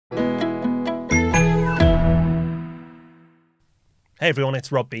Hey everyone,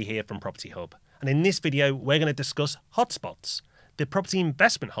 it's Rob B here from Property Hub, and in this video we're going to discuss hotspots, the property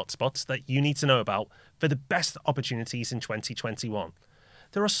investment hotspots that you need to know about for the best opportunities in 2021.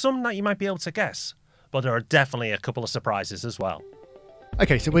 There are some that you might be able to guess, but there are definitely a couple of surprises as well.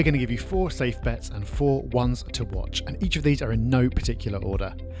 Okay, so we're going to give you 4 safe bets and 4 ones to watch, and each of these are in no particular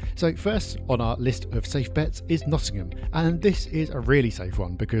order. So first on our list of safe bets is Nottingham, and this is a really safe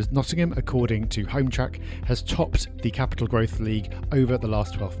one because Nottingham, according to HomeTrack, has topped the Capital Growth League over the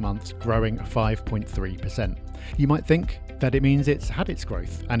last 12 months, growing 5.3%. You might think that it means it's had its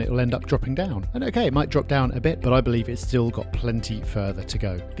growth and it'll end up dropping down. And okay, it might drop down a bit, but I believe it's still got plenty further to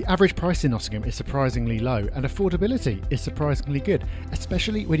go. The average price in Nottingham is surprisingly low and affordability is surprisingly good,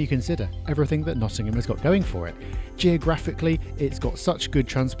 especially when you consider everything that Nottingham has got going for it. Geographically, it's got such good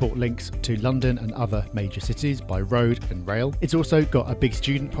transport links to London and other major cities by road and rail. It's also got a big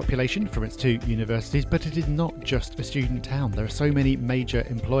student population from its 2 universities, but it is not just a student town. There are so many major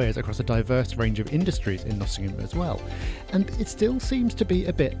employers across a diverse range of industries in Nottingham as well. And it still seems to be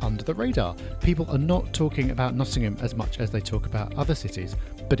a bit under the radar. People are not talking about Nottingham as much as they talk about other cities,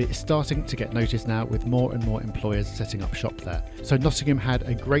 but it is starting to get noticed now with more and more employers setting up shop there. So Nottingham had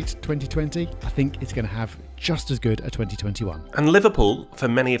a great 2020. I think it's going to have just as good a 2021. And Liverpool, for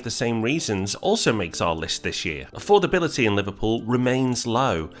many of the same reasons, also makes our list this year. Affordability in Liverpool remains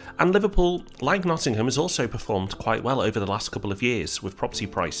low, and Liverpool, like Nottingham, has also performed quite well over the last couple of years with property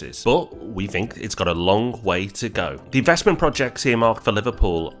prices, but we think it's got a long way to go. The investment projects earmarked for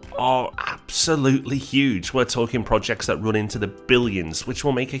Liverpool are absolutely huge. We're talking projects that run into the billions, which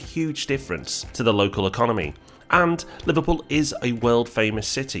will make a huge difference to the local economy. And Liverpool is a world famous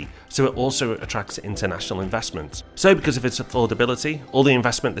city, so it also attracts international investment. So because of its affordability, all the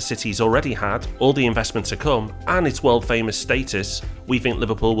investment the city's already had, all the investment to come, and its world famous status, we think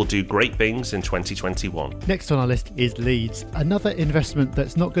Liverpool will do great things in 2021. Next on our list is Leeds, another investment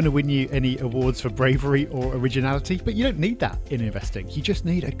that's not going to win you any awards for bravery or originality, but you don't need that in investing. You just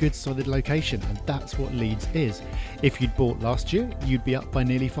need a good solid location, and that's what Leeds is. If you'd bought last year, you'd be up by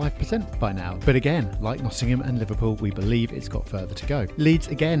nearly 5% by now. But again, like Nottingham and Liverpool, we believe it's got further to go. Leeds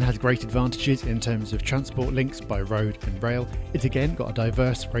again has great advantages in terms of transport links by road and rail. It's again got a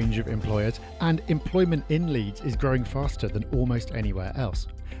diverse range of employers, and employment in Leeds is growing faster than almost anywhere else.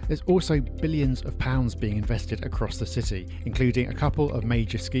 There's also billions of pounds being invested across the city, including a couple of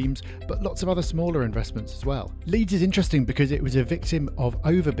major schemes, but lots of other smaller investments as well. Leeds is interesting because it was a victim of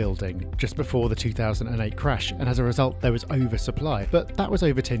overbuilding just before the 2008 crash, and as a result there was oversupply. But that was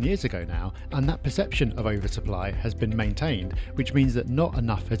over 10 years ago now, and that perception of oversupply has been maintained, which means that not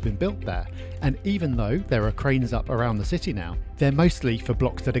enough has been built there. And even though there are cranes up around the city now, they're mostly for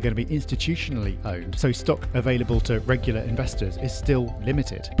blocks that are going to be institutionally owned, so stock available to regular investors is still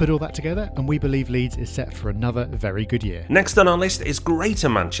limited. Put all that together and we believe Leeds is set for another very good year. Next on our list is Greater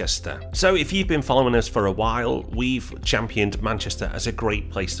Manchester. So if you've been following us for a while, we've championed Manchester as a great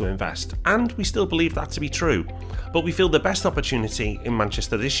place to invest, and we still believe that to be true. But we feel the best opportunity in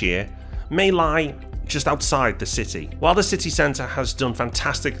Manchester this year may lie just outside the city. While the city centre has done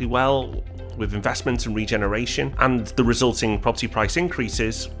fantastically well with investment and regeneration, and the resulting property price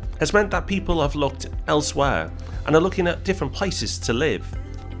increases has meant that people have looked elsewhere and are looking at different places to live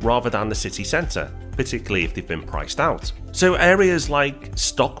rather than the city centre, particularly if they've been priced out. So areas like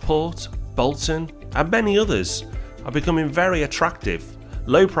Stockport, Bolton and many others are becoming very attractive.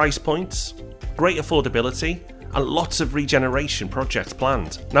 Low price points, great affordability, and lots of regeneration projects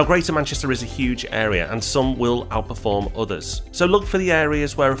planned. Now Greater Manchester is a huge area and some will outperform others. So look for the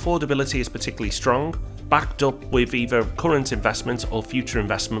areas where affordability is particularly strong, backed up with either current investment or future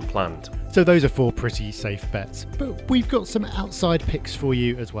investment planned. So those are 4 pretty safe bets, but we've got some outside picks for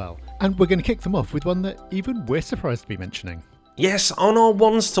you as well. And we're going to kick them off with one that even we're surprised to be mentioning. Yes, on our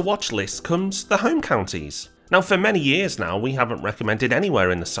ones to watch list comes the home counties. Now for many years now we haven't recommended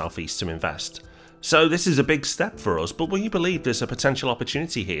anywhere in the southeast to invest. So this is a big step for us, but we believe there's a potential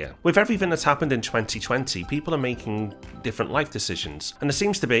opportunity here. With everything that's happened in 2020, people are making different life decisions, and there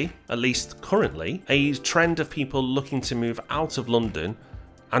seems to be, at least currently, a trend of people looking to move out of London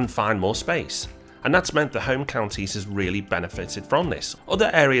and find more space. And that's meant the home counties has really benefited from this. Other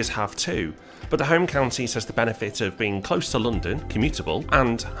areas have too, but the home counties has the benefit of being close to London, commutable,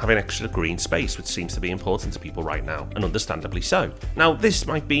 and having extra green space, which seems to be important to people right now, and understandably so. Now this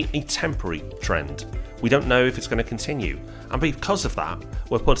might be a temporary trend. We don't know if it's going to continue, and because of that,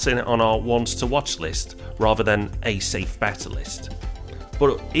 we're putting it on our ones to watch list rather than a safe bet list.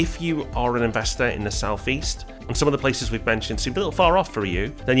 But if you are an investor in the southeast, and some of the places we've mentioned seem a little far off for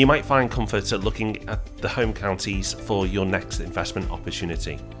you, then you might find comfort at looking at the home counties for your next investment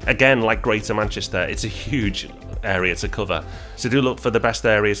opportunity. Again, like Greater Manchester, it's a huge area to cover. So do look for the best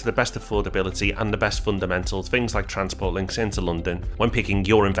areas, the best affordability and the best fundamentals, things like transport links into London when picking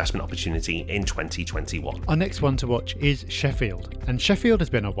your investment opportunity in 2021. Our next one to watch is Sheffield, and Sheffield has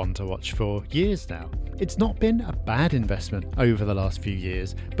been a one to watch for years now. It's not been a bad investment over the last few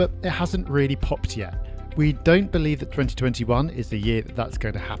years, but it hasn't really popped yet. We don't believe that 2021 is the year that that's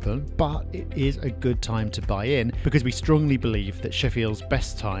going to happen, but it is a good time to buy in because we strongly believe that Sheffield's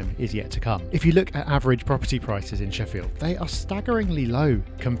best time is yet to come. If you look at average property prices in Sheffield, they are staggeringly low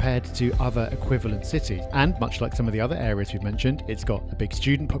compared to other equivalent cities. And much like some of the other areas we've mentioned, it's got a big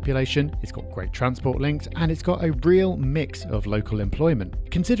student population, it's got great transport links, and it's got a real mix of local employment.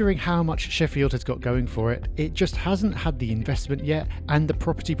 Considering how much Sheffield has got going for it, it just hasn't had the investment yet, and the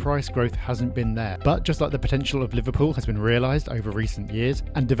property price growth hasn't been there. But just like the potential of Liverpool has been realised over recent years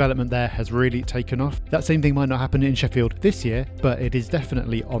and development there has really taken off, that same thing might not happen in Sheffield this year, but it is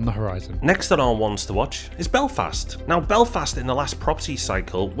definitely on the horizon. Next on our ones to watch is Belfast. Now Belfast in the last property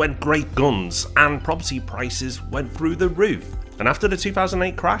cycle went great guns and property prices went through the roof. And after the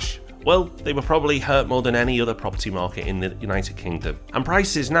 2008 crash, well, they were probably hurt more than any other property market in the United Kingdom. And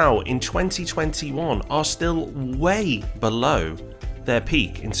prices now in 2021 are still way below their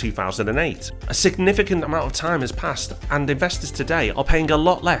peak in 2008. A significant amount of time has passed and investors today are paying a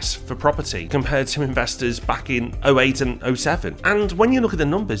lot less for property compared to investors back in 08 and 07. And when you look at the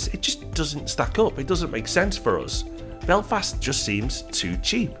numbers, it just doesn't stack up, it doesn't make sense for us. Belfast just seems too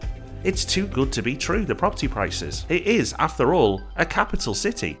cheap. It's too good to be true, the property prices. It is, after all, a capital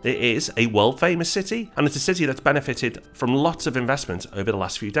city. It is a world famous city, and it's a city that's benefited from lots of investment over the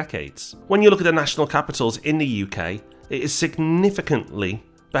last few decades. When you look at the national capitals in the UK, it is significantly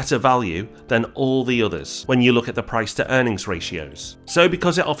better value than all the others when you look at the price to earnings ratios. So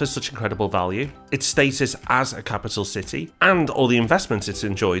because it offers such incredible value, its status as a capital city, and all the investments it's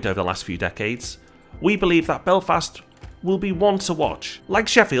enjoyed over the last few decades, we believe that Belfast will be one to watch. Like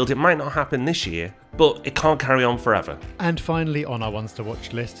Sheffield, it might not happen this year, but it can't carry on forever. And finally on our ones to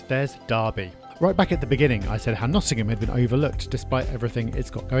watch list, there's Derby. Right back at the beginning, I said how Nottingham had been overlooked despite everything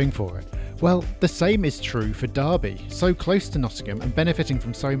it's got going for it. Well, the same is true for Derby, so close to Nottingham and benefiting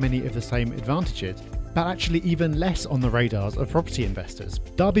from so many of the same advantages, but actually even less on the radars of property investors.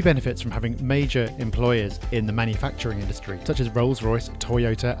 Derby benefits from having major employers in the manufacturing industry, such as Rolls-Royce,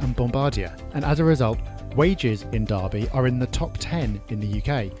 Toyota and Bombardier, and as a result, wages in Derby are in the top 10 in the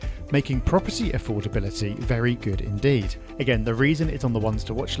UK, making property affordability very good indeed. Again, the reason it's on the ones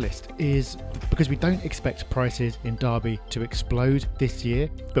to watch list is because we don't expect prices in Derby to explode this year,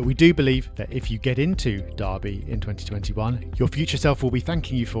 but we do believe that if you get into Derby in 2021, your future self will be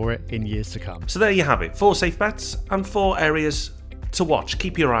thanking you for it in years to come. So there you have it, 4 safe bets and 4 areas to watch,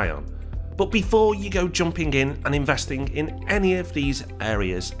 keep your eye on. But before you go jumping in and investing in any of these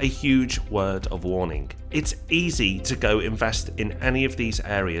areas, a huge word of warning. It's easy to go invest in any of these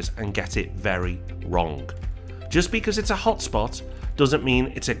areas and get it very wrong. Just because it's a hotspot doesn't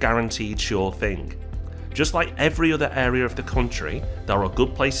mean it's a guaranteed sure thing. Just like every other area of the country, there are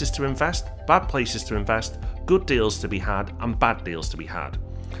good places to invest, bad places to invest, good deals to be had and bad deals to be had.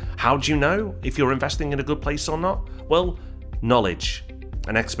 How do you know if you're investing in a good place or not? Well, knowledge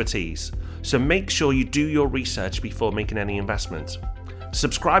and expertise. So make sure you do your research before making any investment.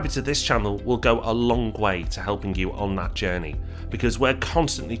 Subscribing to this channel will go a long way to helping you on that journey, because we're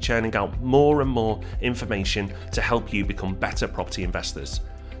constantly churning out more and more information to help you become better property investors.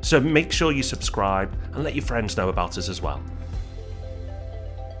 So make sure you subscribe and let your friends know about us as well.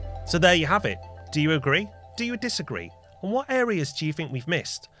 So there you have it. Do you agree? Do you disagree? And what areas do you think we've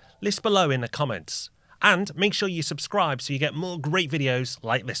missed? List below in the comments. And make sure you subscribe so you get more great videos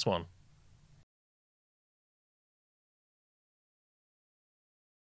like this one.